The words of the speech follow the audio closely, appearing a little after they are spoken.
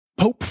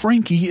Pope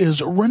Frankie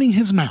is running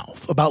his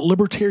mouth about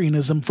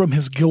libertarianism from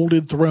his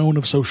gilded throne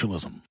of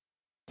socialism.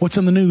 What's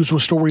in the news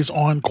with stories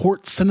on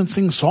court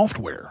sentencing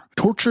software,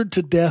 tortured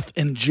to death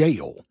in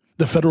jail,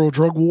 the federal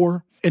drug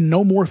war, and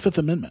no more Fifth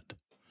Amendment.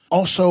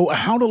 Also,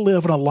 how to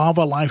live in a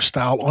lava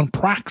lifestyle on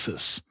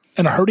Praxis,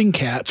 and herding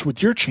cats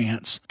with your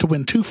chance to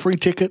win 2 free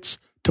tickets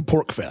to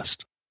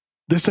Porcfest.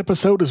 This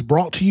episode is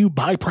brought to you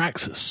by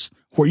Praxis,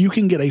 where you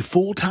can get a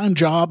full-time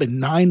job in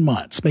 9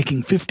 months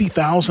making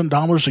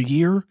 $50,000 a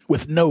year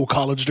with no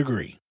college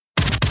degree.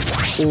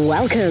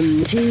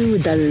 Welcome to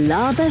The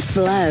Lava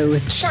Flow,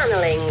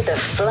 channeling the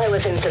flow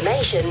of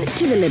information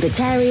to the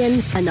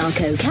libertarian,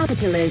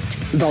 anarcho-capitalist,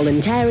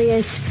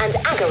 voluntarist, and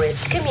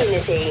agorist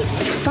community.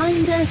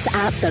 Find us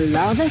at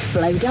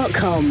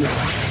thelavaflow.com.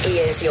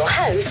 Here's your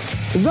host,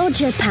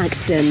 Roger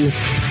Paxton.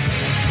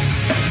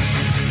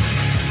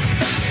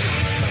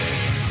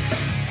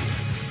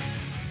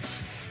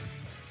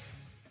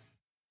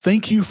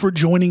 Thank you for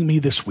joining me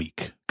this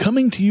week.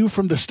 Coming to you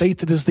from the state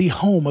that is the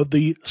home of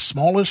the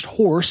smallest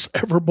horse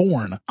ever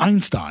born,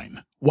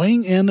 Einstein,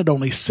 weighing in at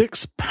only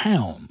 6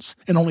 pounds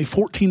and only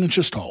 14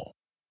 inches tall.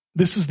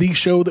 This is the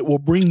show that will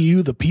bring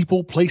you the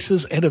people,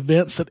 places, and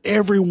events that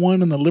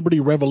everyone in the Liberty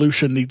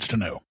Revolution needs to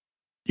know.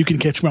 You can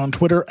catch me on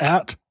Twitter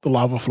at the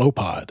Lava Flow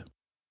Pod.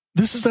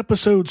 This is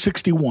episode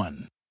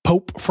 61.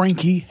 Pope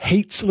Frankie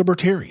hates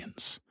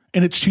libertarians.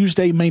 And it's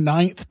Tuesday, May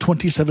 9th,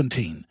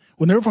 2017.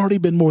 When there have already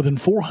been more than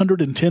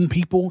 410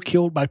 people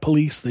killed by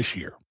police this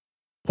year.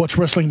 What's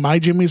wrestling my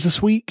jimmies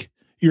this week?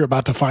 You're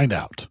about to find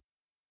out.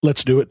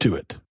 Let's do it to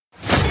it.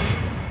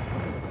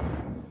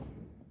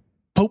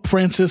 Pope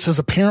Francis has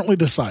apparently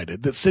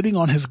decided that sitting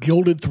on his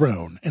gilded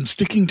throne and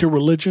sticking to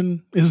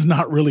religion is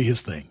not really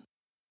his thing.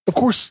 Of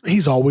course,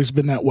 he's always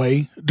been that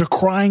way,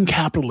 decrying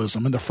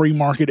capitalism and the free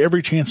market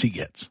every chance he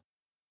gets.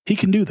 He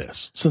can do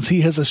this since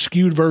he has a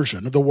skewed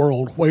version of the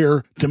world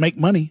where, to make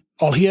money,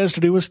 all he has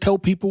to do is tell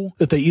people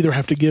that they either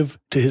have to give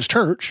to his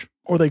church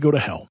or they go to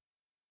hell.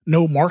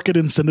 No market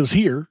incentives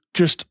here,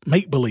 just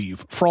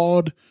make-believe,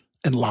 fraud,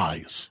 and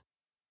lies.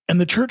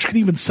 And the church can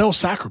even sell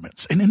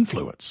sacraments and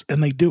influence,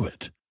 and they do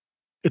it.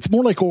 It's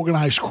more like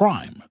organized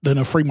crime than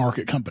a free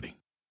market company.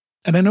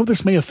 And I know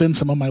this may offend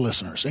some of my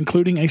listeners,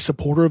 including a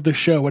supporter of this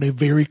show and a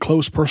very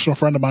close personal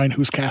friend of mine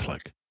who's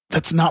Catholic.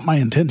 That's not my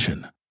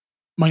intention.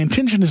 My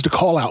intention is to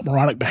call out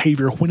moronic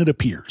behavior when it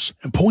appears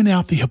and point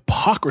out the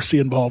hypocrisy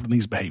involved in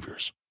these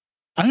behaviors.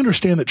 I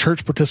understand that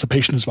church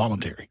participation is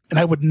voluntary, and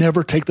I would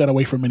never take that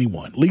away from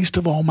anyone, least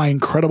of all my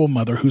incredible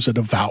mother who's a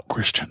devout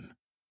Christian.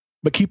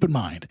 But keep in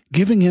mind,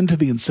 giving in to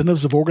the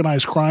incentives of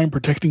organized crime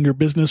protecting your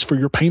business for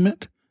your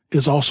payment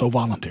is also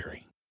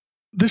voluntary.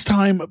 This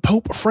time,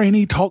 Pope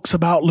Frankie talks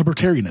about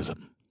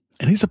libertarianism,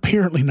 and he's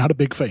apparently not a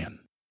big fan.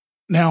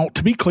 Now,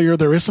 to be clear,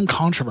 there is some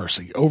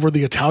controversy over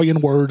the Italian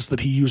words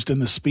that he used in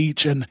this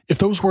speech, and if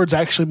those words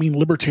actually mean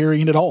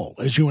libertarian at all,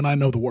 as you and I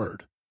know the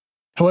word.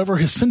 However,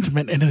 his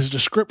sentiment and his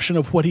description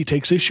of what he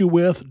takes issue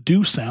with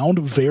do sound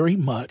very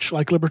much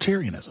like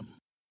libertarianism.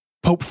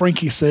 Pope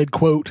Frankie said,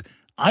 quote,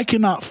 "I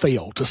cannot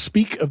fail to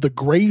speak of the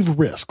grave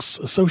risks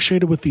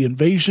associated with the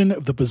invasion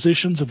of the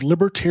positions of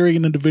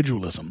libertarian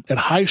individualism at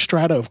high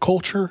strata of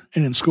culture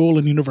and in school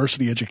and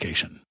university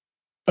education.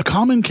 A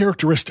common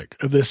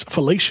characteristic of this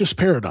fallacious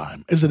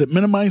paradigm is that it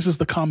minimizes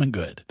the common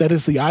good, that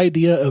is, the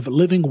idea of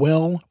living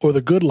well or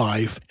the good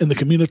life in the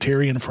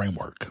communitarian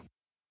framework."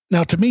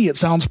 Now, to me, it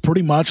sounds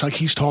pretty much like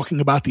he's talking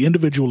about the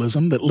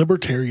individualism that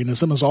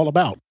libertarianism is all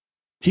about.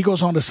 He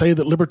goes on to say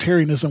that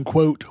libertarianism,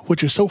 quote,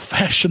 which is so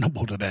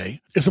fashionable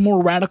today, is a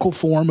more radical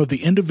form of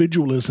the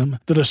individualism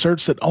that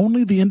asserts that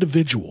only the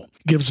individual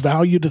gives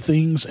value to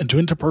things and to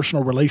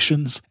interpersonal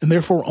relations, and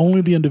therefore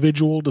only the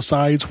individual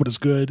decides what is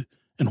good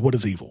and what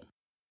is evil.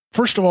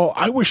 First of all,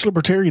 I wish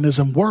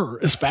libertarianism were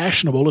as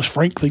fashionable as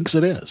Frank thinks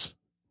it is.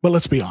 But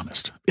let's be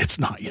honest, it's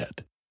not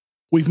yet.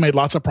 We've made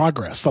lots of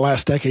progress the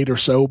last decade or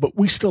so, but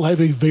we still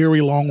have a very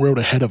long road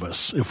ahead of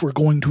us if we're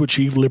going to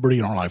achieve liberty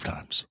in our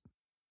lifetimes.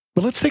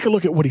 But let's take a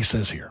look at what he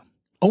says here.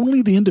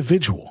 Only the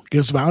individual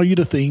gives value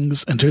to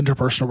things and to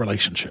interpersonal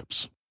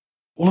relationships.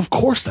 Well, of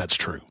course that's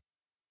true.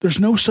 There's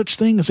no such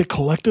thing as a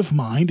collective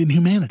mind in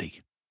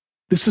humanity.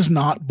 This is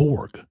not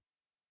Borg.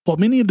 While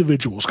many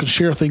individuals can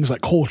share things like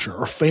culture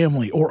or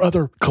family or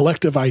other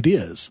collective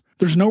ideas,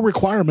 there's no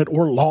requirement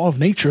or law of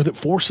nature that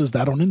forces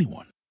that on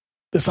anyone.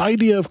 This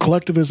idea of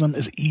collectivism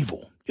is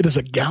evil. It is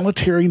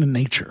egalitarian in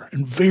nature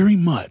and very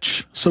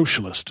much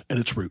socialist at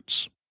its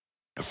roots.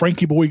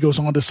 Frankie Boy goes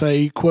on to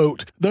say,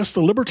 quote, "Thus the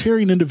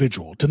libertarian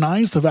individual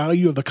denies the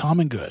value of the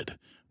common good,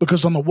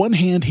 because on the one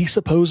hand he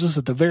supposes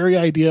that the very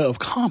idea of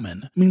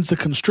common means the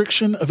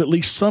constriction of at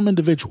least some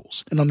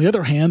individuals, and on the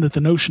other hand that the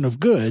notion of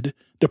good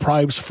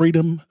deprives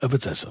freedom of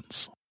its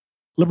essence.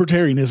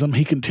 Libertarianism,"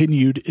 he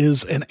continued,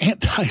 "is an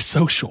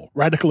antisocial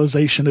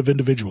radicalization of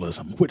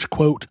individualism, which,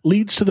 quote,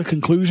 leads to the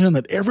conclusion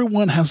that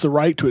everyone has the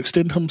right to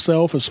extend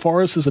himself as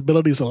far as his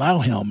abilities allow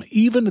him,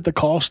 even at the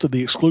cost of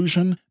the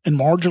exclusion and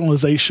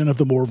marginalization of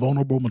the more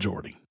vulnerable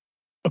majority."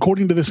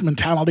 According to this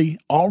mentality,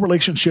 all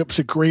relationships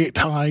that create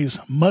ties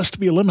must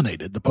be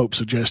eliminated, the Pope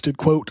suggested,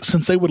 quote,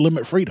 since they would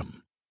limit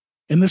freedom.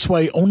 In this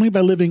way, only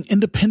by living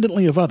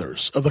independently of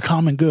others, of the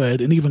common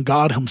good, and even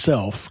God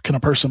himself, can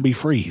a person be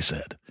free, he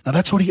said. Now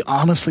that's what he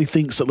honestly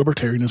thinks that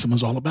libertarianism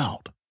is all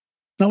about.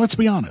 Now let's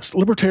be honest,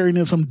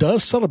 libertarianism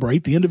does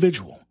celebrate the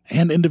individual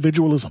and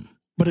individualism,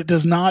 but it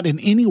does not in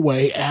any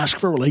way ask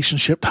for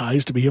relationship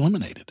ties to be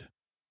eliminated.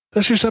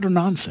 That's just utter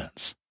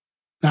nonsense.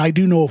 Now, I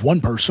do know of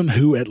one person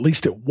who, at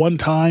least at one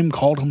time,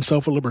 called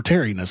himself a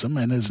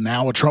libertarianism and is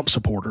now a Trump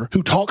supporter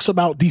who talks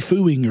about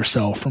defooing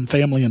yourself from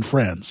family and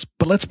friends.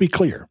 But let's be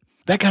clear,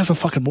 that guy's a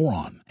fucking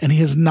moron, and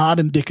he is not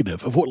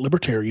indicative of what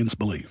libertarians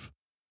believe.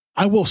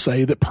 I will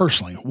say that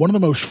personally, one of the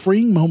most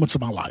freeing moments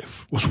of my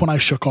life was when I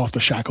shook off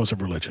the shackles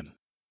of religion.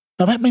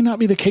 Now, that may not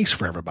be the case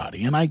for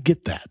everybody, and I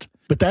get that,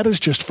 but that is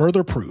just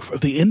further proof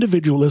of the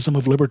individualism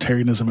of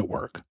libertarianism at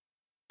work.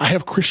 I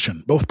have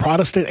Christian, both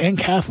Protestant and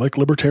Catholic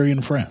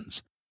libertarian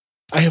friends.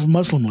 I have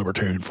Muslim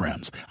libertarian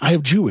friends. I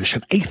have Jewish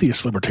and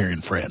atheist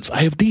libertarian friends.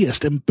 I have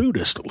deist and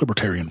Buddhist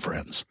libertarian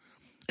friends.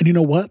 And you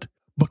know what?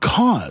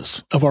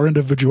 Because of our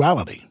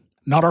individuality,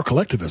 not our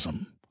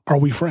collectivism, are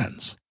we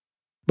friends.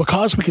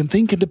 Because we can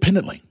think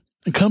independently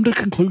and come to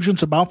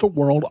conclusions about the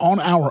world on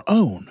our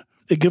own,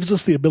 it gives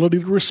us the ability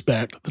to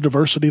respect the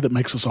diversity that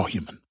makes us all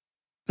human.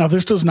 Now,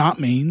 this does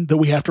not mean that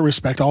we have to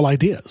respect all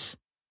ideas.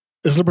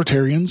 As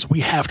libertarians,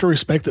 we have to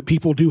respect that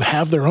people do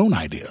have their own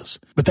ideas,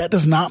 but that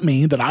does not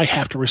mean that I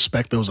have to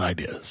respect those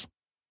ideas.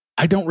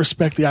 I don't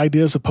respect the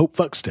ideas of Pope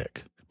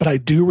Fuckstick, but I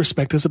do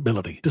respect his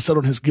ability to sit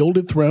on his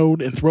gilded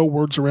throne and throw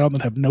words around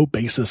that have no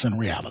basis in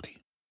reality.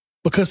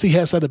 Because he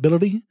has that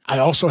ability, I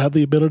also have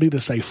the ability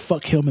to say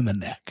fuck him in the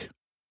neck.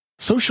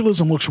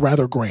 Socialism looks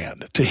rather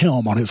grand to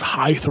him on his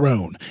high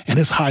throne and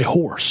his high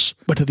horse,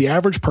 but to the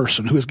average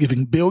person who is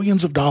giving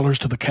billions of dollars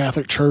to the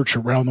Catholic Church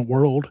around the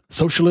world,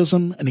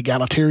 socialism and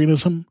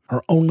egalitarianism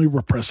are only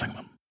repressing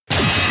them.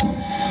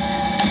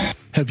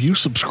 Have you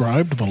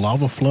subscribed to the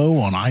Lava Flow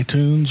on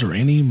iTunes or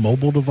any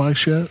mobile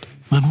device yet?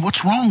 Then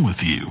what's wrong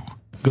with you?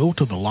 Go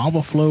to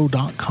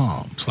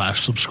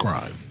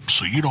thelavaflow.com/subscribe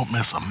so you don't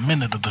miss a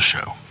minute of the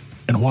show.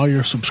 And while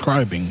you're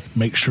subscribing,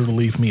 make sure to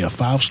leave me a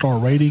 5-star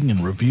rating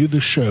and review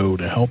the show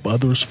to help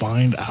others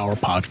find our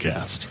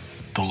podcast.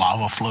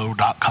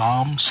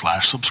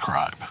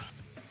 thelavaflow.com/subscribe.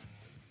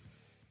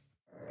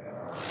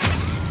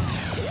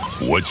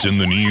 What's in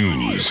the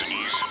news?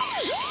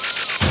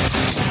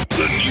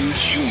 The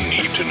news you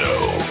need to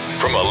know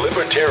from a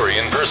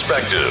libertarian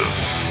perspective.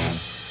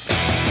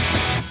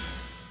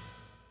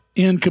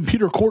 In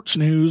computer courts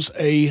news,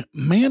 a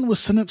man was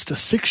sentenced to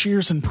 6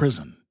 years in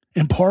prison,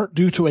 in part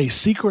due to a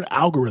secret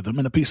algorithm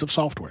in a piece of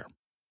software.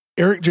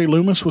 Eric J.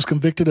 Loomis was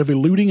convicted of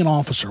eluding an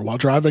officer while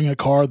driving a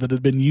car that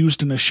had been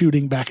used in a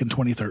shooting back in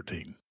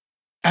 2013.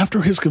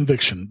 After his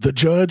conviction, the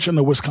judge in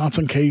the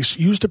Wisconsin case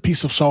used a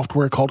piece of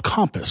software called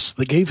Compass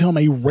that gave him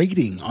a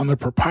rating on the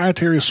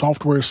proprietary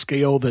software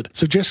scale that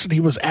suggested he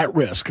was at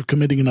risk of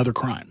committing another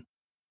crime.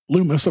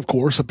 Loomis, of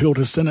course, appealed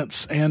his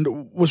sentence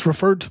and was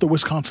referred to the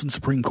Wisconsin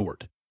Supreme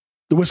Court.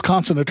 The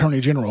Wisconsin Attorney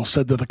General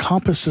said that the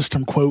Compass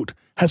system, quote,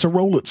 has a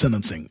role at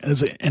sentencing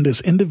and is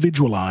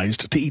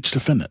individualized to each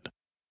defendant.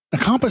 A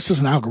Compass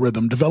is an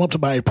algorithm developed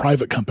by a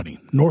private company,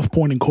 North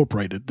Point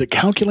Incorporated, that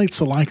calculates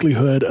the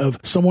likelihood of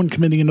someone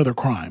committing another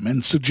crime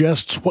and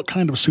suggests what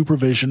kind of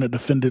supervision a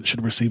defendant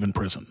should receive in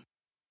prison.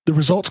 The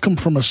results come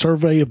from a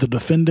survey of the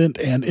defendant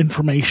and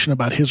information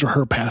about his or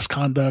her past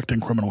conduct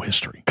and criminal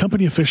history.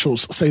 Company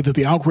officials say that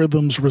the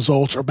algorithm's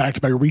results are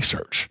backed by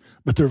research,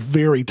 but they're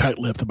very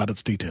tight-lipped about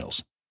its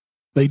details.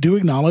 They do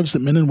acknowledge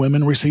that men and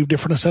women receive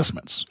different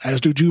assessments, as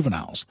do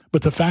juveniles,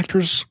 but the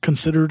factors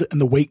considered and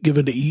the weight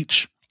given to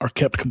each are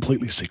kept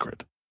completely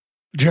secret.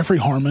 Jeffrey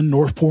Harmon,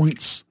 North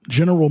Point's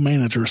general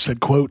manager, said,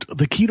 quote,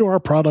 the key to our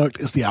product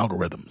is the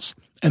algorithms,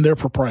 and they're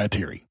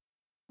proprietary.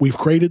 We've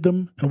created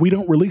them, and we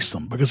don't release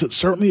them because it's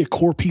certainly a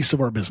core piece of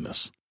our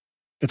business.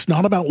 It's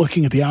not about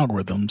looking at the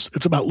algorithms,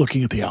 it's about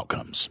looking at the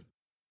outcomes.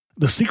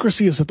 The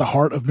secrecy is at the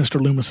heart of Mr.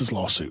 Loomis's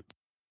lawsuit.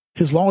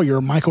 His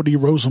lawyer, Michael D.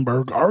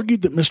 Rosenberg,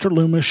 argued that Mr.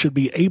 Loomis should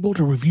be able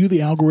to review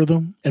the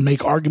algorithm and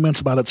make arguments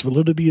about its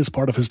validity as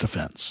part of his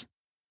defense.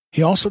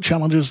 He also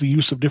challenges the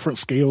use of different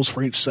scales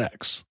for each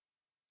sex.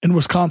 In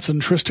Wisconsin,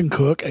 Tristan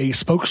Cook, a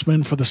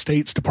spokesman for the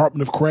state's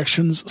Department of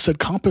Corrections, said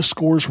Compass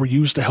scores were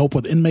used to help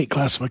with inmate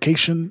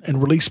classification and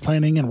release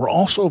planning and were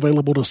also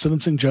available to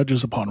sentencing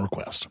judges upon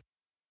request.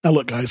 Now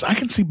look, guys, I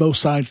can see both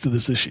sides to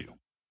this issue.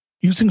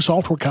 Using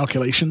software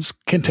calculations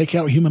can take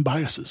out human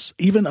biases,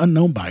 even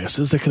unknown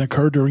biases that can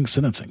occur during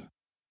sentencing.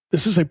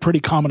 This is a pretty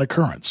common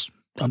occurrence,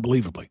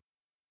 unbelievably.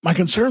 My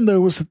concern,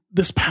 though, is that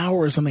this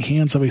power is in the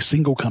hands of a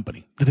single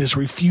company that is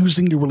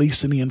refusing to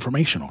release any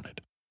information on it.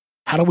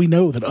 How do we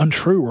know that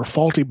untrue or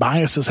faulty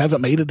biases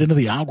haven't made it into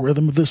the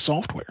algorithm of this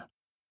software?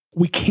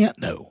 We can't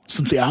know,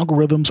 since the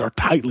algorithms are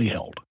tightly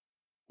held.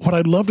 What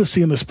I'd love to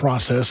see in this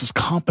process is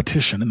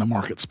competition in the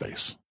market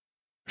space.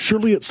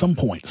 Surely at some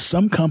point,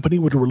 some company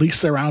would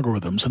release their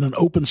algorithms in an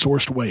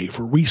open-sourced way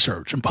for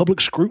research and public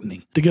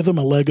scrutiny to give them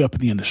a leg up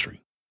in the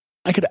industry.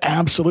 I could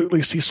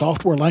absolutely see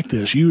software like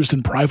this used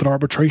in private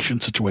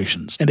arbitration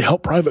situations and to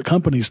help private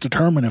companies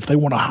determine if they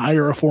want to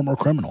hire a former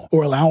criminal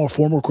or allow a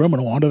former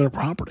criminal onto their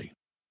property.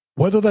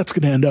 Whether that's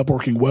going to end up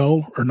working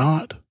well or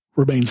not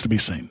remains to be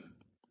seen,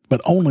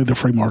 but only the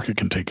free market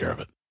can take care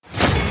of it.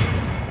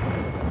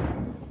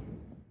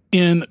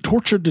 In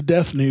tortured to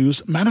death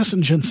news,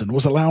 Madison Jensen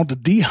was allowed to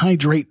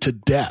dehydrate to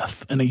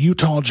death in a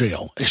Utah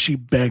jail as she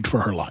begged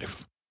for her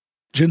life.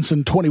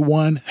 Jensen,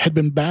 21, had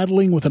been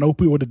battling with an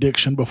opioid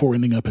addiction before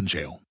ending up in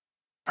jail.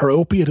 Her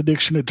opiate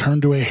addiction had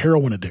turned to a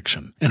heroin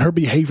addiction, and her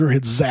behavior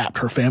had zapped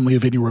her family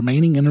of any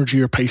remaining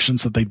energy or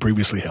patience that they'd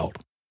previously held.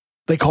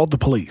 They called the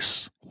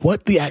police.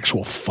 What the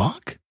actual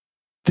fuck?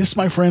 This,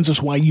 my friends,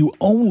 is why you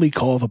only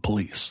call the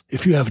police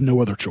if you have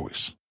no other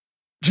choice.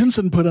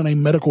 Jensen put in a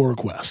medical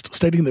request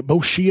stating that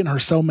both she and her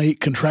cellmate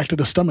contracted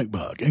a stomach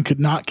bug and could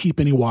not keep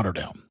any water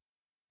down.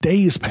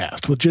 Days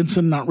passed with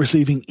Jensen not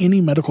receiving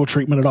any medical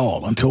treatment at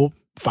all until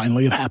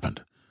finally it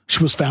happened.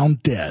 She was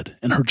found dead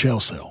in her jail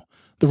cell,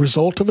 the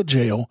result of a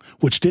jail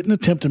which didn't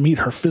attempt to meet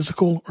her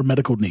physical or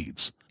medical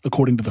needs,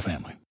 according to the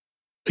family.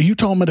 A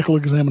Utah medical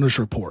examiner's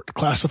report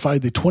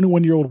classified the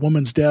 21-year-old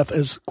woman's death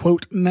as,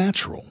 quote,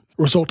 natural,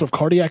 result of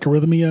cardiac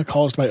arrhythmia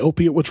caused by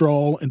opiate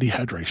withdrawal and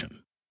dehydration.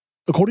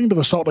 According to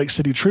the Salt Lake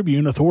City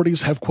Tribune,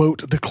 authorities have,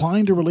 quote,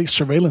 declined to release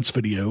surveillance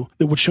video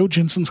that would show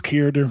Jensen's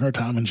care during her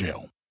time in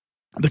jail.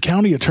 The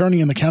county attorney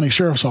and the county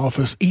sheriff's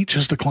office each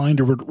has declined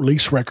to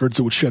release records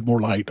that would shed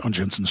more light on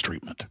Jensen's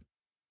treatment.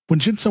 When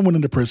Jensen went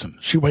into prison,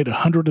 she weighed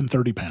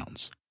 130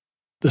 pounds.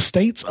 The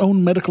state's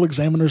own medical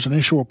examiner's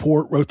initial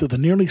report wrote that the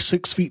nearly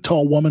 6 feet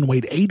tall woman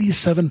weighed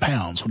 87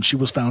 pounds when she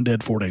was found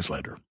dead 4 days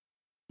later.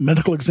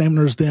 Medical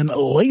examiners then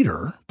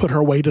later put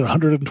her weight at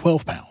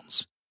 112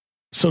 pounds.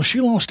 So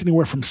she lost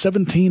anywhere from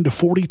 17 to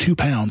 42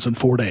 pounds in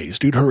 4 days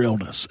due to her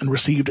illness and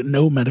received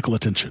no medical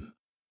attention.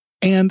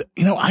 And,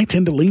 I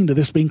tend to lean to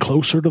this being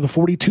closer to the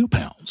 42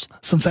 pounds,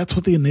 since that's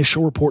what the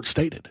initial report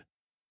stated.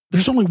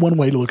 There's only one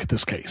way to look at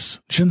this case.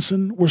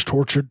 Jensen was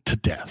tortured to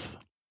death.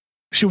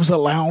 She was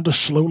allowed to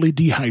slowly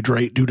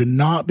dehydrate due to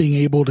not being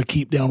able to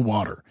keep down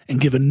water and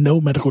given no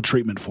medical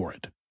treatment for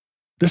it.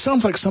 This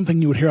sounds like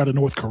something you would hear out of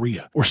North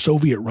Korea or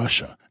Soviet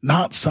Russia,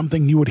 not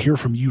something you would hear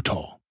from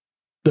Utah.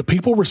 The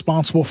people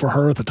responsible for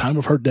her at the time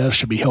of her death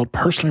should be held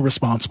personally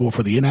responsible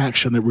for the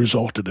inaction that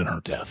resulted in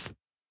her death.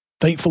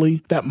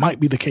 Thankfully, that might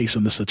be the case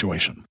in this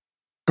situation.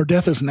 Her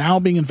death is now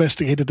being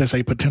investigated as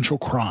a potential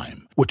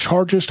crime, with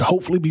charges to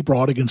hopefully be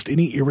brought against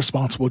any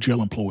irresponsible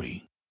jail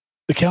employee.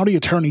 The county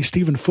attorney,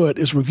 Stephen Foote,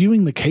 is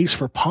reviewing the case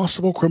for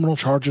possible criminal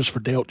charges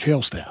for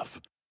jail staff.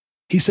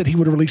 He said he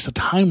would release a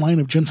timeline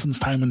of Jensen's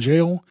time in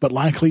jail, but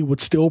likely would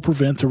still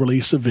prevent the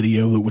release of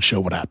video that would show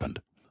what happened,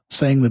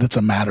 saying that it's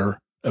a matter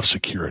of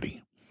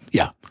security.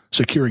 Yeah,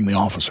 securing the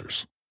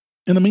officers.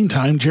 In the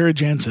meantime, Jared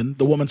Jansen,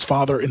 the woman's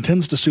father,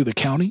 intends to sue the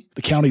county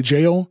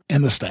jail,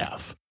 and the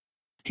staff.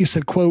 He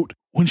said, quote,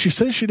 when she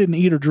says she didn't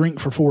eat or drink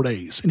for 4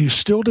 days and you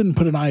still didn't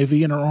put an IV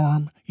in her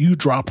arm, you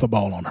dropped the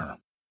ball on her.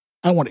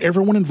 I want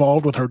everyone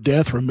involved with her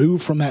death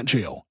removed from that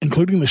jail,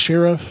 including the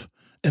sheriff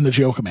and the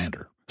jail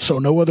commander, so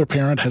no other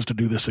parent has to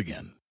do this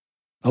again.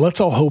 Now let's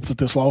all hope that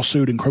this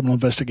lawsuit and criminal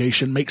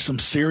investigation makes some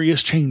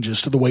serious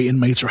changes to the way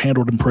inmates are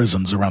handled in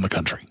prisons around the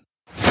country.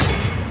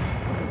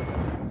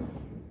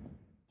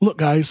 Look,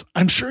 guys,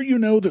 I'm sure you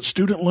know that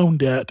student loan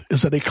debt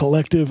is at a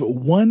collective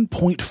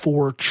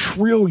 $1.4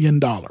 trillion,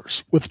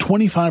 with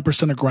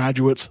 25% of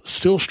graduates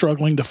still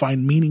struggling to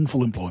find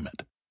meaningful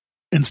employment.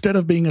 Instead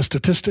of being a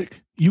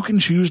statistic, you can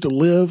choose to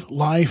live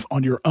life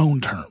on your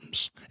own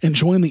terms and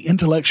join the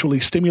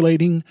intellectually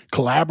stimulating,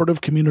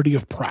 collaborative community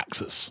of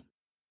Praxis.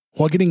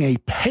 While getting a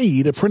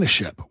paid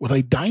apprenticeship with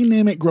a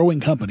dynamic growing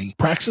company,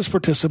 Praxis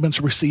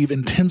participants receive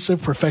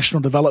intensive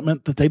professional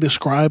development that they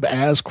describe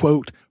as,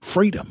 quote,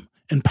 freedom,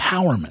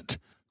 empowerment,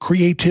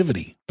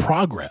 creativity,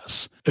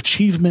 progress,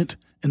 achievement,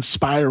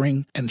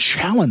 inspiring, and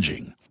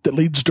challenging that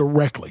leads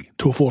directly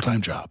to a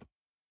full-time job.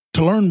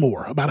 To learn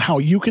more about how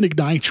you can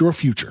ignite your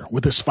future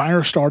with this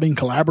fire-starting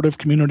collaborative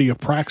community of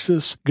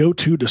Praxis, go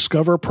to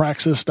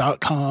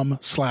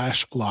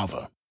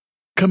discoverpraxis.com/lava.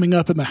 Coming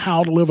up in the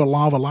How to Live a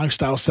Lava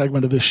Lifestyle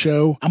segment of this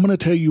show, I'm going to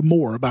tell you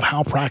more about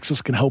how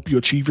Praxis can help you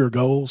achieve your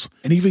goals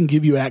and even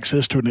give you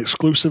access to an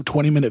exclusive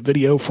 20-minute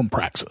video from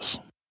Praxis.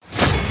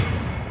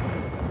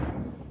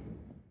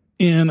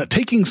 In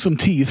taking some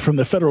teeth from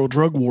the federal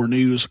drug war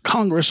news,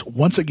 Congress,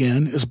 once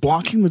again, is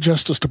blocking the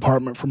Justice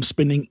Department from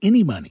spending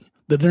any money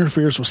that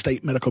interferes with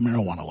state medical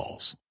marijuana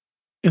laws.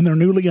 In their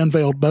newly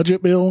unveiled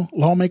budget bill,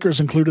 lawmakers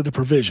included a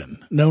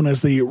provision known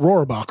as the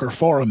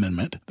Rohrabacher-Farr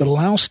Amendment that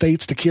allows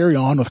states to carry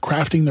on with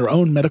crafting their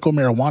own medical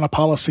marijuana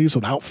policies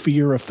without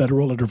fear of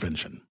federal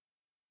intervention.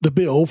 The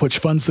bill, which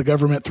funds the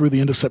government through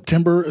the end of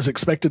September, is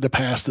expected to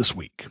pass this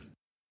week.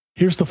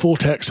 Here's the full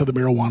text of the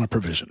marijuana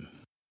provision.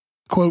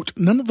 Quote,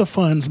 none of the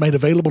funds made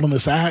available in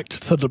this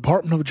act to the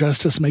Department of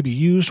Justice may be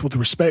used with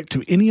respect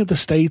to any of the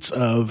states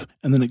of,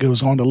 and then it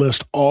goes on to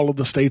list all of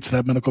the states that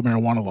have medical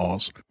marijuana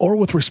laws, or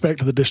with respect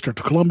to the District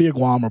of Columbia,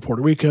 Guam, or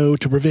Puerto Rico,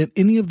 to prevent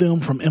any of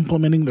them from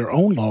implementing their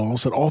own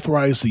laws that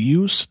authorize the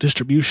use,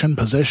 distribution,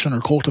 possession, or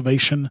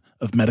cultivation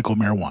of medical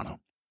marijuana.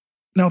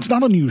 Now, it's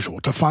not unusual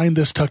to find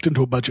this tucked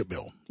into a budget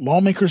bill.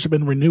 Lawmakers have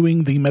been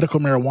renewing the medical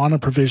marijuana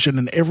provision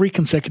in every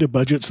consecutive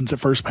budget since it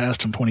first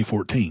passed in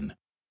 2014.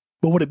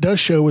 But what it does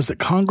show is that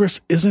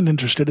Congress isn't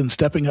interested in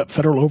stepping up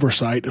federal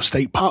oversight of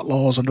state pot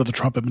laws under the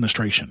Trump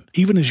administration,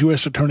 even as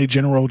U.S. Attorney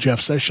General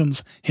Jeff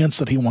Sessions hints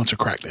that he wants a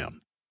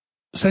crackdown.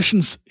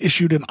 Sessions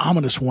issued an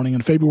ominous warning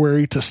in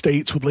February to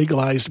states with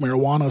legalized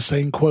marijuana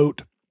saying,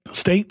 quote,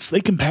 states,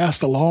 they can pass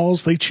the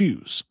laws they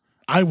choose.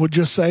 I would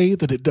just say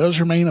that it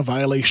does remain a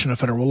violation of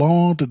federal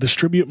law to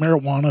distribute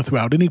marijuana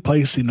throughout any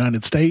place in the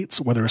United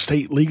States, whether a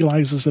state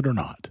legalizes it or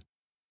not.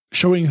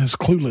 Showing his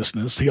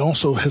cluelessness, he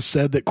also has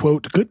said that,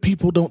 quote, good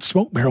people don't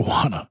smoke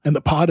marijuana, and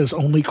that pot is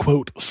only,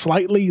 quote,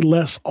 slightly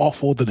less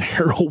awful than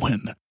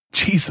heroin.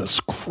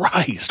 Jesus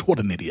Christ, what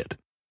an idiot.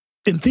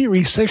 In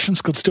theory,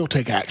 Sessions could still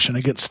take action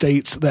against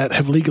states that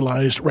have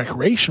legalized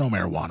recreational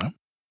marijuana.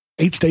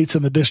 8 states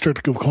in the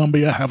District of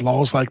Columbia have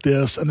laws like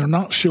this, and they're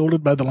not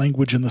shielded by the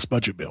language in this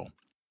budget bill.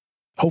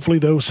 Hopefully,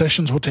 though,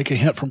 Sessions will take a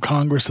hint from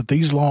Congress that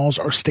these laws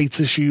are states'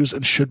 issues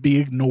and should be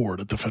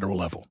ignored at the federal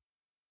level.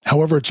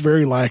 However, it's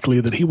very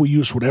likely that he will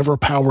use whatever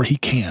power he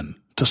can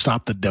to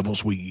stop the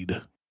devil's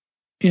weed.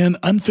 In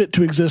unfit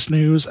to exist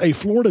news, a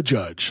Florida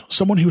judge,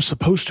 someone who's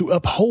supposed to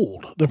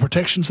uphold the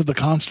protections of the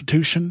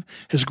Constitution,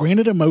 has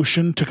granted a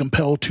motion to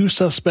compel 2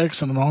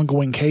 suspects in an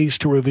ongoing case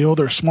to reveal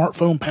their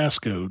smartphone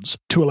passcodes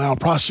to allow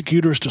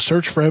prosecutors to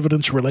search for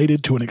evidence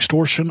related to an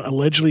extortion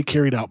allegedly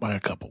carried out by a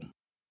couple.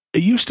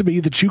 It used to be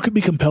that you could be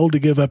compelled to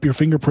give up your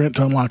fingerprint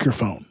to unlock your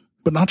phone,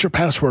 but not your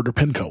password or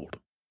PIN code.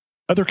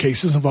 Other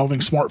cases involving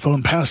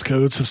smartphone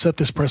passcodes have set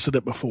this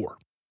precedent before.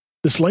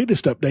 This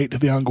latest update to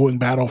the ongoing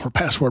battle for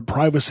password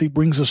privacy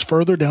brings us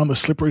further down the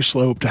slippery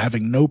slope to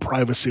having no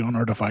privacy on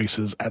our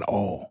devices at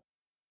all.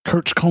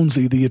 Kurt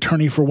Conze, the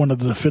attorney for one of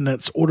the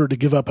defendants ordered to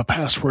give up a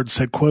password,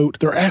 said, quote,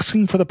 they're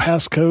asking for the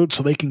passcode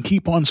so they can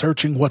keep on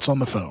searching what's on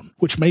the phone,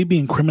 which may be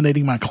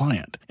incriminating my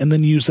client, and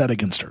then use that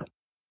against her.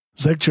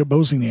 Zegcha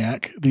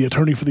Bozniak, the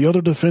attorney for the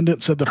other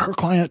defendant, said that her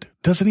client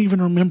doesn't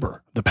even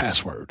remember the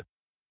password.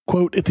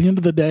 Quote, at the end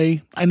of the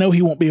day, I know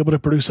he won't be able to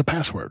produce a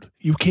password.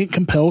 You can't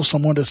compel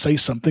someone to say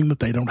something that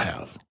they don't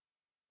have.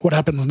 What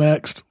happens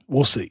next?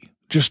 We'll see.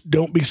 Just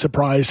don't be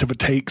surprised if it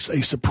takes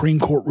a Supreme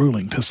Court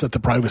ruling to set the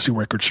privacy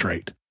record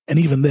straight. And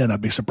even then,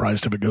 I'd be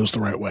surprised if it goes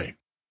the right way.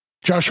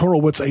 Josh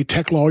Horowitz, a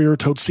tech lawyer,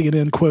 told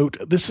CNN, quote,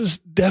 this is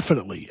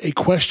definitely a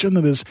question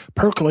that is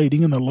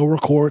percolating in the lower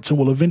courts and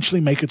will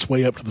eventually make its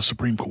way up to the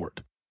Supreme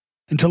Court.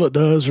 Until it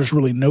does, there's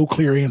really no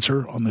clear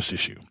answer on this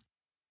issue.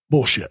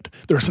 Bullshit.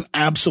 There's an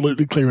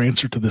absolutely clear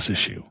answer to this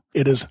issue.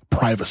 It is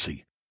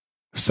privacy.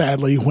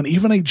 Sadly, when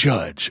even a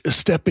judge is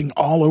stepping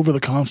all over the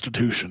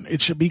Constitution,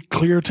 it should be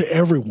clear to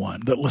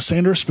everyone that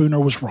Lysander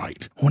Spooner was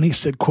right when he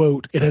said,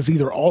 quote, it has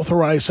either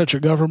authorized such a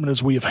government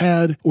as we have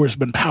had or has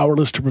been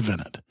powerless to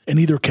prevent it. In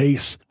either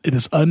case, it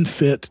is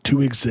unfit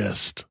to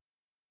exist.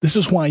 This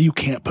is why you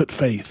can't put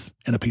faith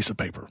in a piece of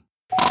paper.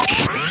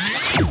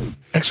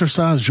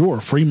 Exercise your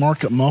free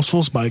market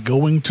muscles by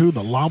going to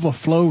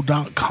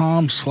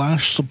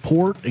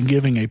thelavaflow.com/support and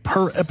giving a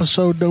per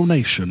episode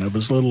donation of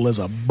as little as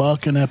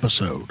 $1 an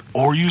episode.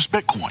 Or use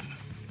Bitcoin.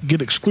 Get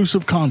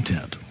exclusive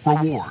content,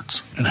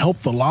 rewards, and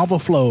help the Lava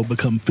Flow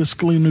become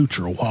fiscally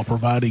neutral while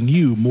providing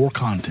you more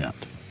content.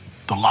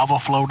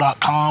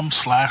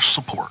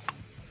 thelavaflow.com/support.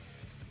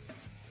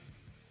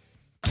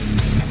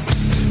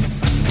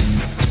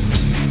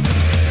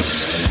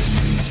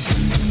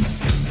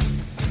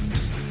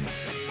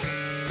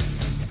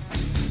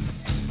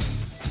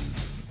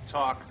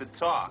 Talk the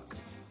talk.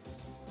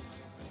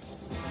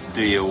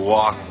 Do you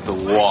walk the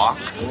walk?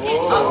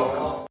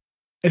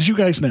 As you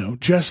guys know,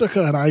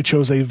 Jessica and I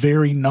chose a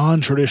very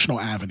non-traditional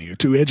avenue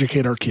to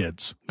educate our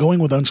kids, going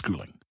with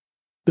unschooling.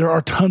 There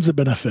are tons of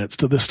benefits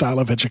to this style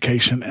of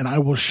education, and I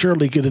will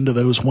surely get into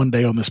those one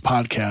day on this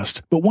podcast.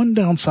 But one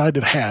downside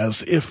it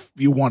has, if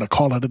you want to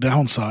call it a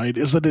downside,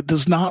 is that it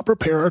does not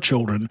prepare our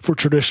children for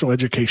traditional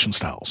education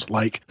styles,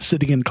 like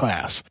sitting in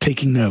class,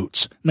 taking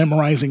notes,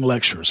 memorizing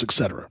lectures,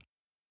 etc.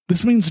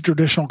 This means a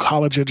traditional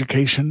college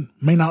education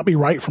may not be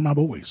right for my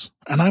boys,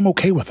 and I'm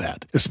okay with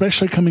that,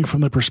 especially coming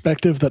from the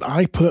perspective that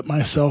I put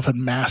myself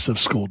in massive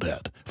school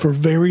debt for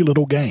very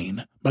little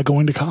gain by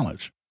going to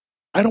college.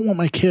 I don't want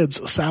my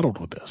kids saddled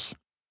with this.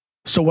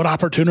 So what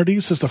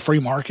opportunities has the free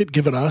market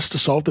given us to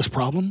solve this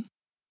problem?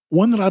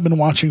 One that I've been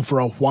watching for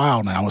a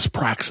while now is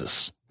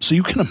Praxis. So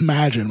you can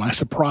imagine my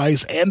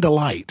surprise and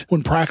delight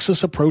when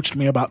Praxis approached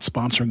me about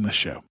sponsoring this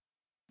show.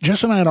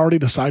 Jess and I had already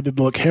decided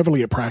to look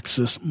heavily at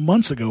Praxis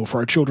months ago for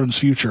our children's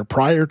future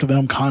prior to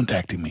them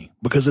contacting me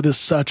because it is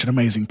such an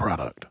amazing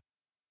product.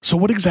 So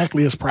what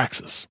exactly is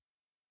Praxis?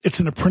 It's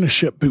an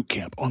apprenticeship boot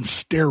camp on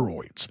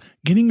steroids,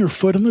 getting your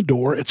foot in the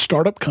door at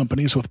startup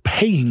companies with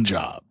paying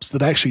jobs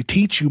that actually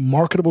teach you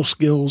marketable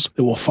skills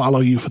that will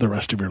follow you for the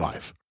rest of your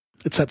life.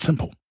 It's that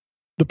simple.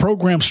 The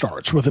program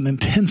starts with an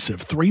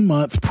intensive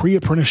 3-month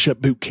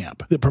pre-apprenticeship boot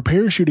camp that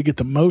prepares you to get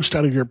the most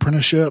out of your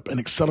apprenticeship and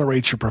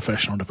accelerates your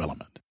professional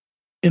development.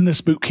 In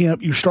this boot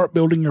camp, you start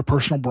building your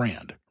personal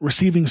brand,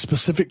 receiving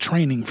specific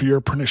training for your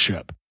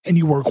apprenticeship, and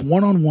you work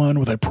one-on-one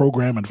with a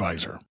program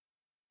advisor.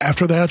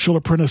 After that, you'll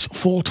apprentice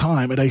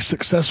full-time at a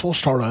successful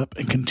startup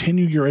and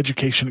continue your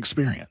education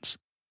experience.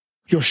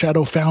 You'll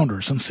shadow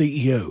founders and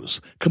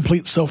CEOs,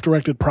 complete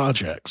self-directed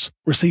projects,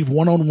 receive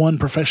one-on-one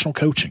professional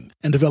coaching,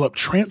 and develop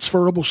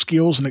transferable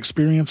skills and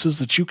experiences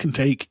that you can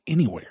take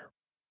anywhere.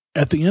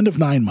 At the end of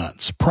 9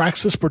 months,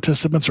 Praxis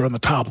participants are in the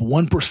top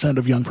 1%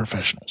 of young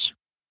professionals.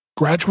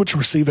 Graduates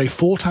receive a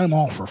full-time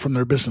offer from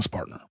their business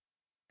partner.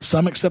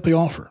 Some accept the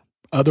offer.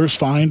 Others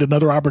find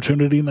another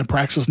opportunity in the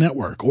Praxis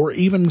network or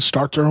even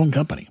start their own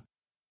company.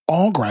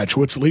 All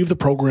graduates leave the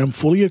program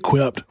fully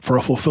equipped for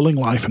a fulfilling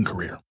life and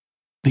career.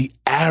 The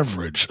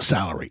average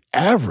salary, is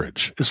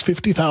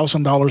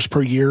 $50,000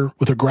 per year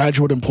with a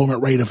graduate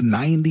employment rate of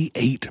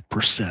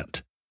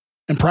 98%.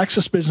 And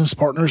Praxis business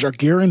partners are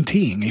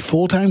guaranteeing a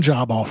full-time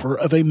job offer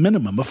of a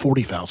minimum of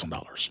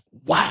 $40,000.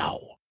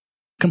 Wow!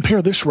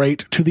 Compare this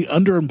rate to the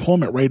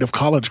underemployment rate of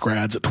college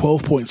grads at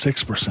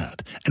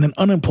 12.6% and an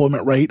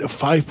unemployment rate of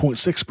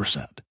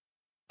 5.6%.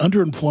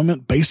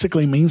 Underemployment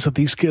basically means that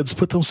these kids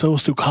put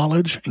themselves through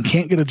college and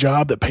can't get a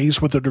job that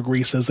pays what their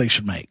degree says they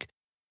should make.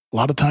 A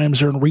lot of times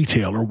they're in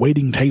retail or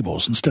waiting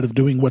tables instead of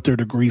doing what their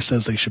degree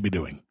says they should be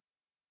doing.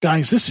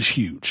 Guys, this is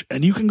huge,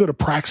 and you can go to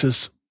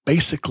Praxis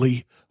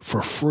basically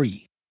for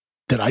free.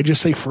 Did I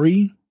just say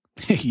free?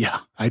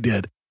 Yeah, I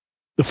did.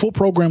 The full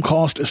program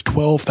cost is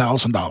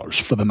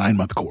 $12,000 for the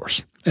 9-month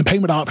course, and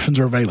payment options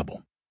are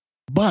available.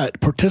 But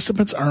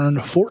participants earn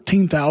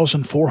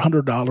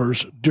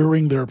 $14,400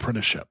 during their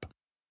apprenticeship.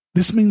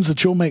 This means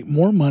that you'll make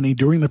more money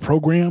during the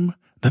program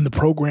than the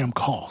program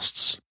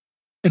costs.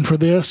 And for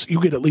this,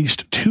 you get at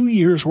least 2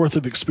 years' worth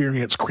of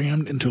experience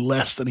crammed into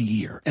less than a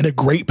year, and a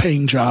great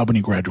paying job when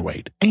you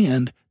graduate,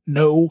 and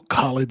no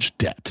college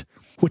debt,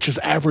 which has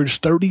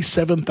averaged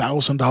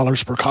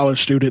 $37,000 per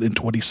college student in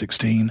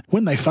 2016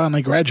 when they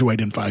finally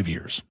graduate in 5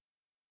 years.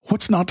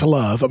 What's not to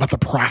love about the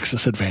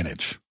Praxis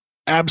advantage?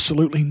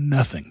 Absolutely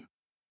nothing.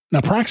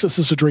 Now, Praxis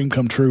is a dream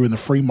come true in the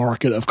free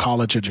market of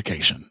college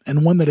education,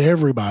 and one that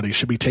everybody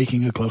should be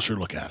taking a closer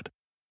look at.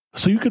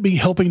 So you could be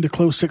helping to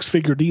close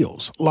 6-figure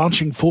deals,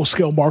 launching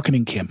full-scale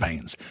marketing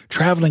campaigns,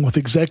 traveling with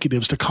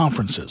executives to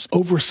conferences,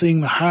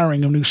 overseeing the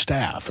hiring of new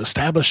staff,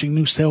 establishing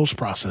new sales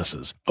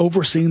processes,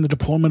 overseeing the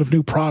deployment of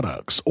new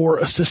products, or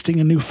assisting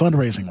in new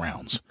fundraising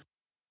rounds.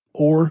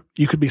 Or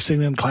you could be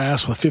sitting in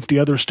class with 50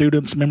 other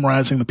students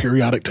memorizing the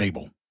periodic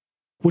table.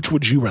 Which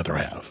would you rather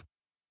have?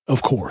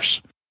 Of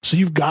course. So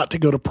you've got to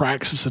go to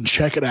Praxis and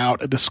check it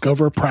out at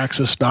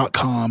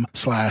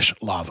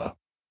discoverpraxis.com/lava.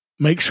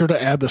 Make sure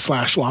to add the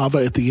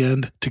 /lava at the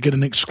end to get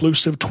an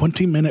exclusive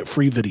 20-minute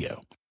free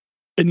video.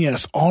 And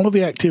yes, all of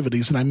the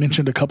activities that I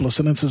mentioned a couple of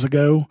sentences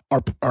ago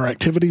are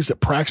activities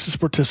that Praxis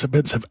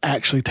participants have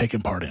actually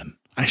taken part in.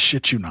 I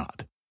shit you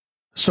not.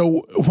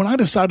 So when I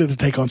decided to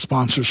take on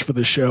sponsors for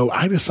this show,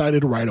 I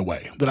decided right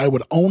away that I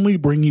would only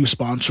bring you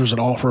sponsors that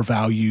offer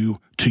value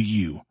to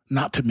you,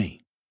 not to me.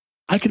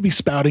 I could be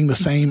spouting the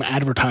same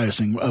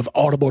advertising of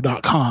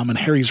Audible.com and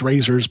Harry's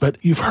Razors, but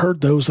you've heard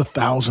those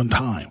 1,000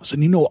 times,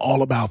 and you know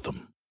all about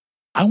them.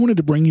 I wanted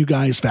to bring you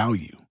guys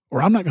value,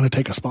 or I'm not going to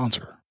take a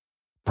sponsor.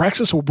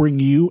 Praxis will bring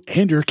you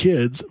and your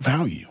kids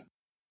value.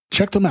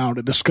 Check them out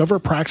at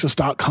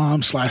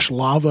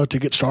discoverpraxis.com/lava to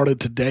get started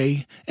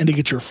today and to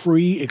get your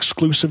free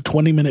exclusive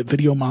 20-minute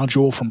video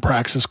module from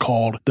Praxis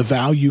called The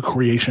Value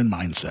Creation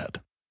Mindset.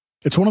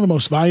 It's one of the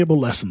most valuable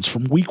lessons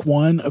from week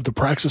 1 of the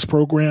Praxis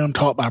program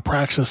taught by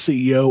Praxis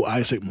CEO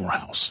Isaac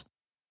Morehouse.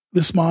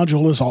 This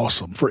module is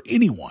awesome for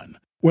anyone,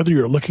 whether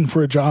you're looking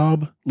for a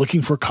job,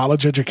 looking for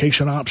college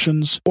education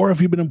options, or if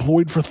you've been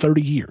employed for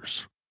 30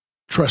 years.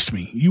 Trust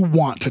me, you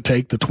want to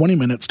take the 20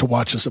 minutes to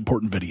watch this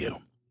important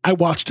video. I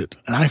watched it,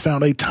 and I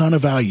found a ton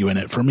of value in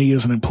it for me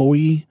as an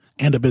employee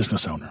and a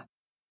business owner.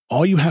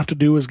 All you have to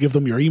do is give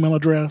them your email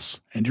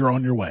address, and you're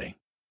on your way.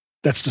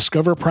 That's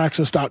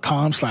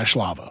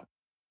discoverpraxis.com/lava.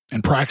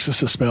 And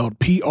Praxis is spelled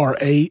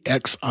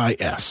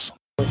Praxis.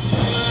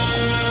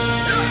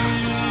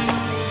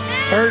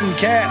 Herding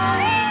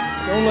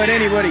cats. Don't let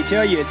anybody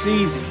tell you it's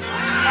easy.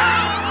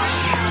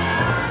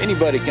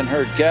 Anybody can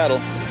herd cattle.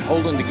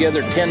 Holding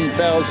together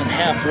 10,000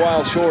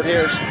 half-wild short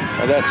hairs,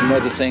 well, that's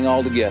another thing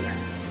altogether.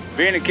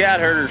 Being a cat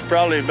herder is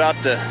probably about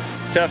the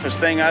toughest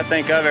thing I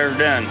think I've ever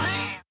done.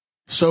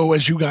 So,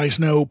 as you guys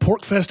know,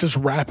 Porcfest is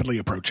rapidly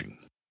approaching.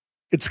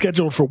 It's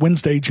scheduled for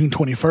Wednesday, June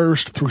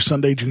 21st through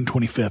Sunday, June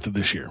 25th of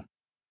this year.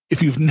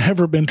 If you've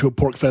never been to a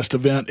Porcfest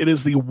event, it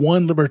is the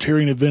one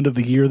libertarian event of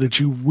the year that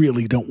you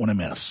really don't want to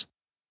miss.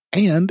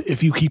 And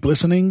if you keep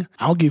listening,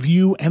 I'll give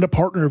you and a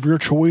partner of your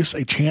choice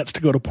a chance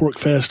to go to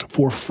Porcfest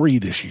for free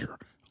this year.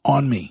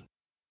 On me.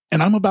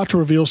 And I'm about to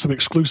reveal some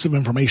exclusive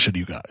information to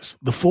you guys.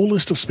 The full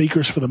list of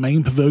speakers for the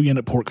main pavilion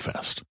at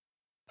Porcfest.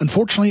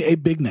 Unfortunately, a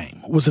big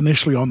name was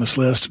initially on this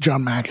list,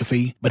 John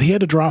McAfee, but he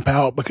had to drop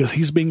out because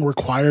he's being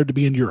required to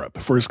be in Europe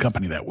for his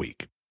company that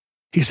week.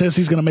 He says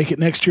he's going to make it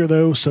next year,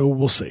 though, so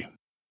we'll see.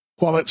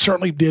 While it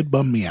certainly did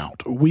bum me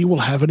out, we will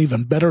have an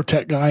even better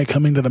tech guy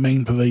coming to the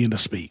main pavilion to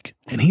speak,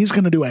 and he's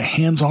going to do a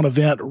hands-on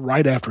event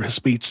right after his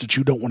speech that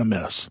you don't want to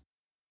miss.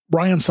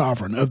 Brian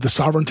Sovereign of the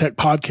Sovereign Tech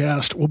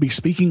Podcast will be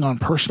speaking on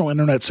personal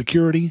internet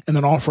security and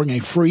then offering a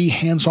free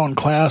hands-on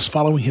class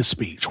following his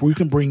speech where you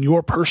can bring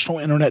your personal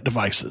internet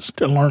devices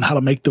to learn how to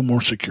make them more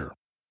secure.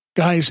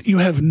 Guys, you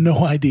have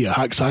no idea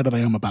how excited I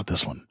am about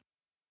this one.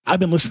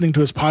 I've been listening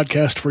to his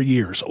podcast for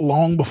years,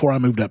 long before I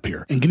moved up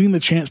here, and getting the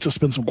chance to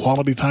spend some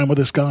quality time with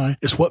this guy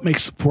is what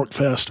makes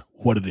Porcfest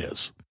what it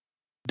is.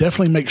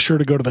 Definitely make sure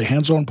to go to the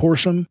hands-on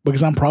portion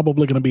because I'm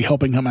probably going to be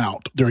helping him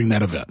out during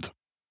that event.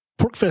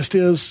 Porcfest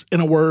is, in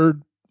a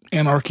word,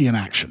 anarchy in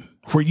action,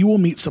 where you will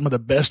meet some of the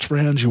best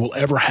friends you will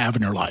ever have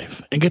in your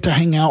life and get to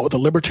hang out with the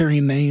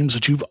libertarian names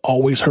that you've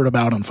always heard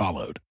about and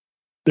followed.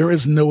 There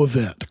is no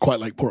event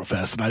quite like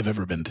Porcfest that I've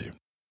ever been to.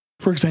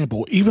 For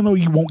example, even though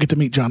you won't get to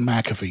meet John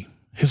McAfee,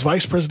 his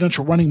vice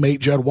presidential running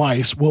mate Judd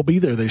Weiss will be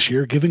there this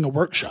year giving a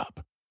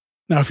workshop.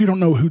 Now, if you don't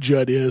know who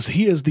Judd is,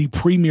 he is the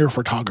premier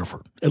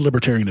photographer at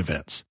libertarian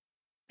events.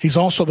 He's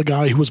also the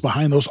guy who was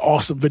behind those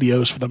awesome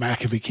videos for the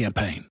McAfee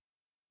campaign.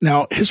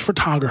 Now, his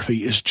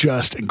photography is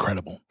just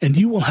incredible, and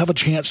you will have a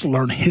chance to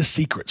learn his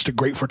secrets to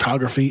great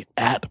photography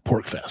at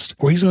Porcfest,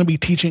 where he's going to be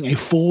teaching a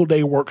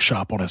full-day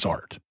workshop on his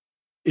art.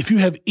 If you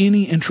have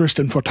any interest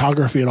in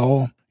photography at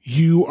all,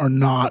 you are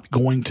not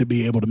going to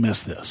be able to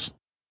miss this.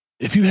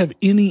 If you have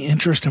any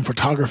interest in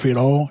photography at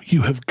all,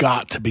 you have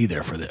got to be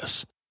there for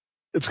this.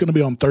 It's going to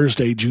be on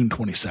Thursday, June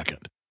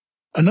 22nd.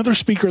 Another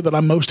speaker that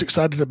I'm most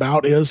excited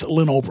about is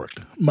Lynn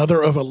Ulbricht,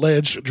 mother of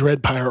alleged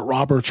Dread Pirate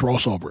Roberts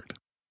Ross Ulbricht.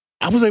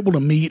 I was able to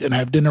meet and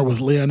have dinner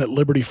with Lynn at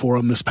Liberty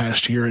Forum this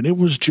past year, and it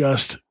was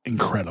just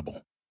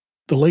incredible.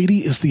 The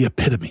lady is the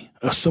epitome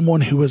of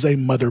someone who is a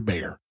mother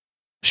bear.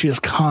 She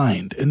is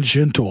kind and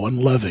gentle and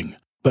loving,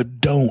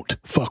 but don't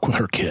fuck with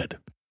her kid.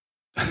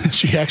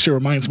 She actually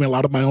reminds me a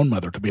lot of my own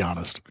mother, to be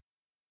honest.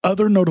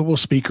 Other notable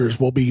speakers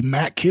will be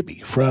Matt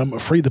Kibbe from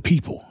Free the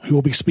People, who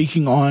will be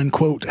speaking on,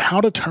 quote, how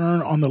to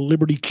turn on the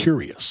liberty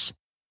curious.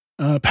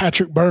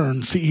 Patrick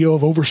Byrne, CEO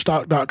of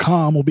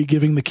Overstock.com, will be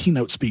giving the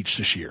keynote speech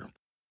this year.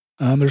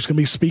 There's going to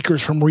be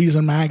speakers from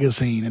Reason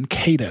Magazine and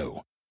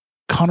Cato.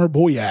 Connor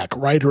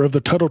Boyack, writer of the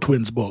Tuttle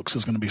Twins books,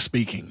 is going to be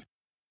speaking.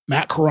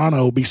 Matt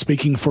Carano will be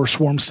speaking for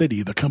Swarm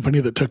City, the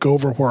company that took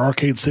over where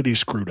Arcade City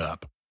screwed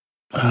up.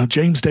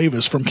 James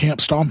Davis from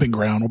Camp Stomping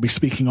Ground will be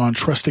speaking on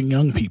trusting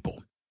young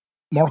people.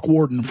 Mark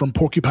Warden from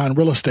Porcupine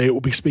Real Estate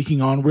will be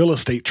speaking on real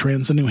estate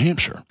trends in New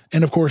Hampshire.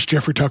 And of course,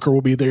 Jeffrey Tucker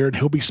will be there, and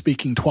he'll be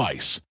speaking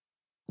twice.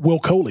 Will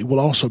Coley will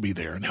also be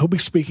there, and he'll be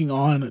speaking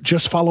on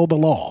Just Follow the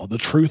Law, the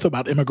truth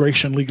about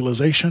immigration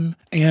legalization,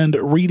 and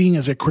reading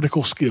as a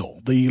critical skill,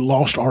 the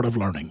lost art of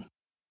learning.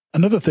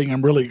 Another thing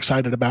I'm really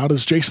excited about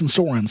is Jason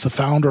Sorens, the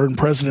founder and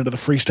president of the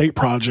Free State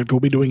Project, will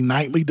be doing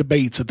nightly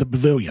debates at the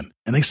Pavilion,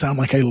 and they sound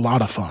like a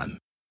lot of fun.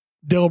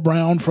 Dale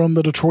Brown from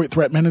the Detroit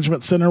Threat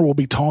Management Center will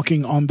be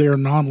talking on their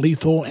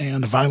non-lethal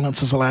and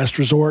violence as a last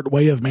resort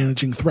way of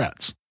managing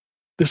threats.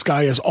 This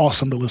guy is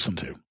awesome to listen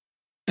to.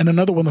 And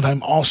another one that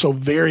I'm also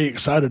very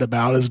excited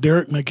about is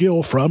Derek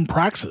McGill from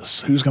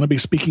Praxis, who's going to be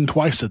speaking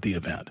twice at the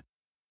event.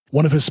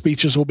 One of his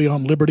speeches will be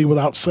on liberty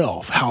without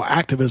self, how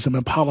activism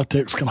and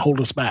politics can hold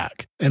us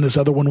back. And his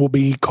other one will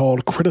be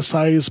called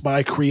Criticize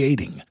by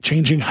Creating,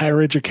 Changing Higher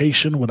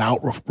Education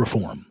Without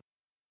Reform.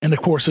 And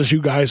of course, as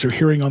you guys are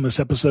hearing on this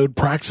episode,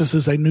 Praxis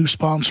is a new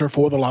sponsor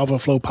for the Lava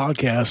Flow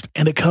podcast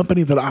and a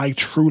company that I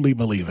truly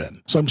believe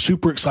in. So I'm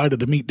super excited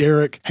to meet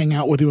Derek, hang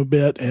out with him a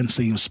bit, and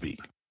see him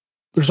speak.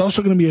 There's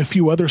also going to be a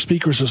few other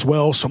speakers as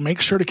well, so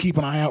make sure to keep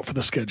an eye out for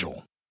the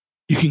schedule.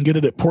 You can get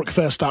it at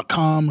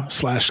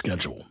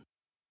porcfest.com/schedule.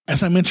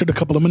 As I mentioned a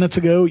couple of minutes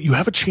ago, you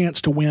have a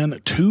chance to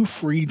win 2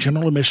 free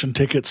general admission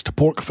tickets to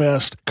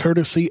Porcfest,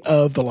 courtesy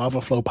of the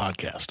Lava Flow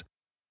podcast.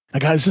 Now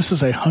guys, this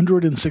is a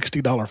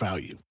 $160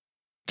 value.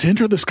 To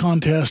enter this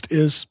contest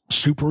is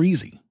super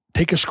easy.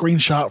 Take a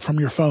screenshot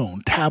from your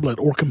phone, tablet,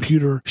 or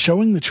computer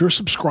showing that you're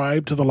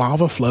subscribed to the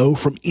Lava Flow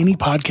from any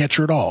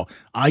podcatcher at all,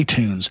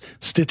 iTunes,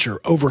 Stitcher,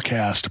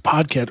 Overcast,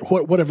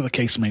 Podcast, whatever the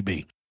case may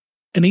be.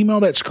 And email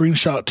that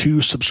screenshot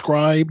to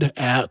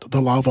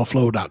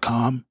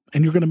subscribed@thelavaflow.com,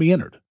 and you're going to be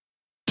entered.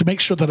 To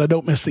make sure that I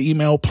don't miss the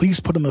email, please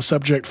put in the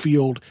subject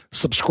field,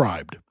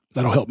 subscribed.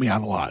 That'll help me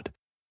out a lot.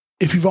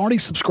 If you've already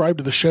subscribed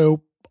to the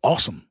show,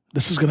 awesome.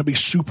 This is going to be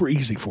super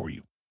easy for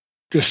you.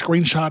 Just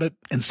screenshot it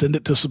and send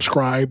it to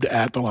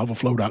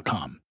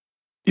subscribed@thelavaflow.com.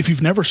 If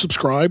you've never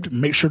subscribed,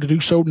 make sure to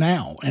do so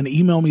now and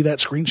email me that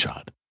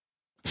screenshot.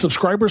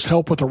 Subscribers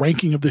help with the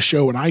ranking of the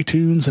show in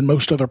iTunes and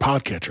most other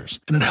podcatchers,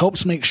 and it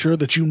helps make sure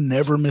that you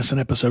never miss an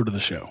episode of the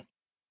show.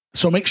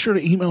 So make sure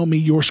to email me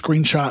your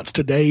screenshots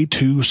today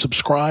to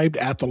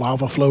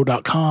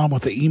subscribed@thelavaflow.com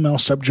with the email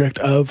subject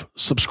of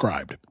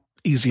subscribed.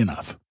 Easy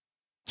enough.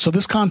 So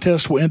this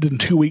contest will end in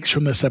 2 weeks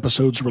from this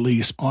episode's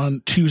release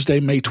on Tuesday,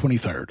 May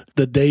 23rd,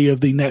 the day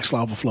of the next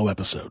Lava Flow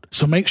episode.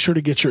 So make sure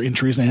to get your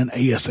entries in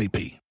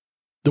ASAP.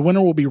 The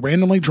winner will be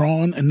randomly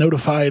drawn and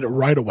notified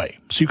right away,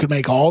 so you can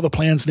make all the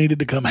plans needed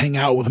to come hang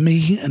out with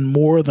me and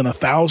more than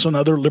 1,000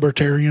 other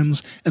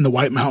libertarians in the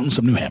White Mountains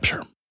of New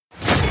Hampshire.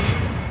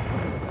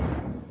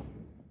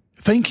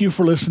 Thank you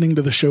for listening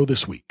to the show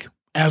this week.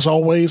 As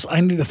always,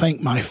 I need to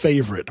thank my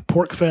favorite,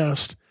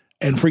 Porcfest,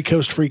 and Free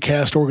Coast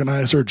Freecast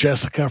organizer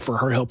Jessica for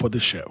her help with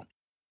this show.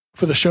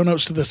 For the show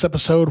notes to this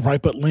episode, where I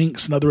put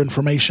links and other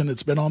information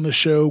that's been on this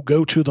show,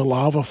 go to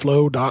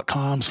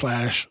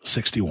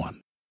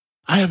thelavaflow.com/61.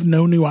 I have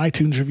no new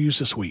iTunes reviews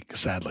this week,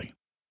 sadly.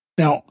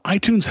 Now,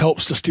 iTunes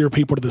helps to steer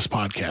people to this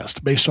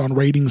podcast based on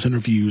ratings and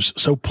reviews,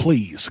 so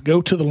please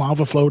go to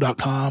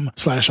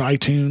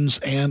thelavaflow.com/iTunes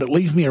and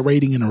leave me a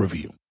rating and a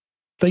review.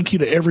 Thank you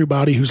to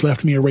everybody who's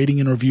left me a rating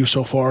and review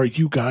so far.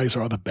 You guys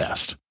are the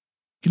best.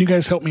 Can you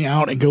guys help me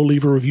out and go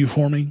leave a review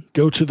for me?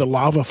 Go to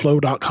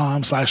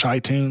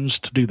thelavaflow.com/iTunes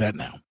to do that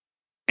now.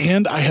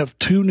 And I have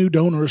 2 new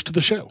donors to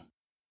the show.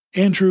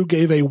 Andrew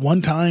gave a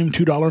one-time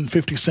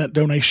 $2.50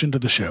 donation to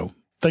the show.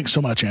 Thanks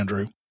so much,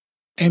 Andrew.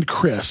 And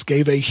Chris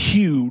gave a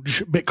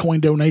huge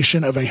Bitcoin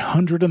donation of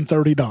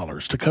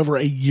 $130 to cover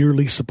a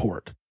yearly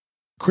support.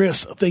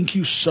 Chris, thank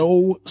you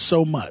so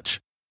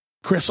much.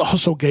 Chris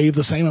also gave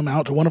the same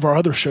amount to one of our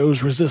other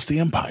shows, Resist the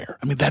Empire.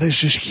 I mean, that is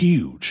just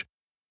huge.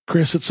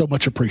 Chris, it's so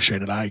much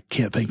appreciated. I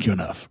can't thank you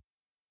enough.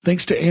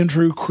 Thanks to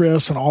Andrew,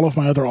 Chris, and all of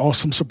my other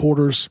awesome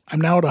supporters, I'm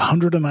now at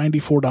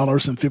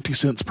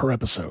 $194.50 per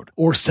episode,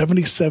 or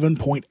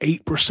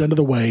 77.8% of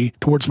the way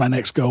towards my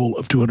next goal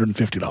of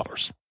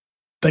 $250.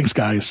 Thanks,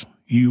 guys.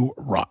 You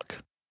rock.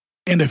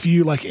 And if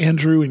you, like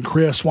Andrew and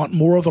Chris, want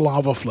more of the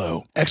Lava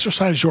Flow,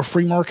 exercise your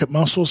free market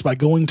muscles by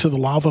going to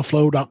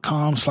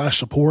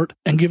thelavaflow.com/support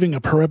and giving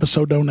a per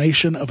episode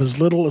donation of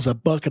as little as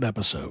 $1 an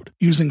episode,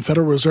 using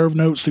Federal Reserve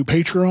notes through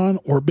Patreon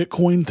or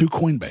Bitcoin through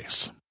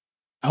Coinbase.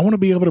 I want to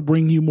be able to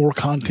bring you more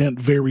content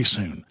very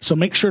soon, so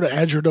make sure to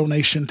add your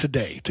donation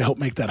today to help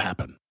make that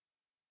happen.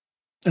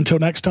 Until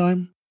next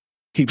time,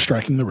 keep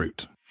striking the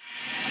root.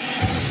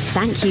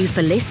 Thank you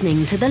for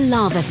listening to The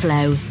Lava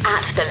Flow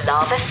at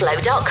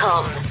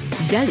thelavaflow.com.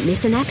 Don't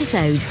miss an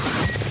episode.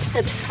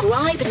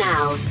 Subscribe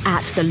now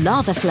at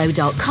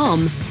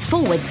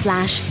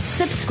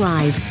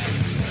thelavaflow.com/subscribe.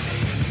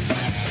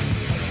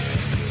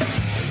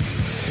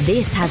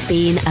 This has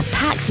been a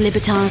Pax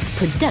Libertas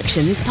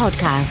Productions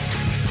podcast.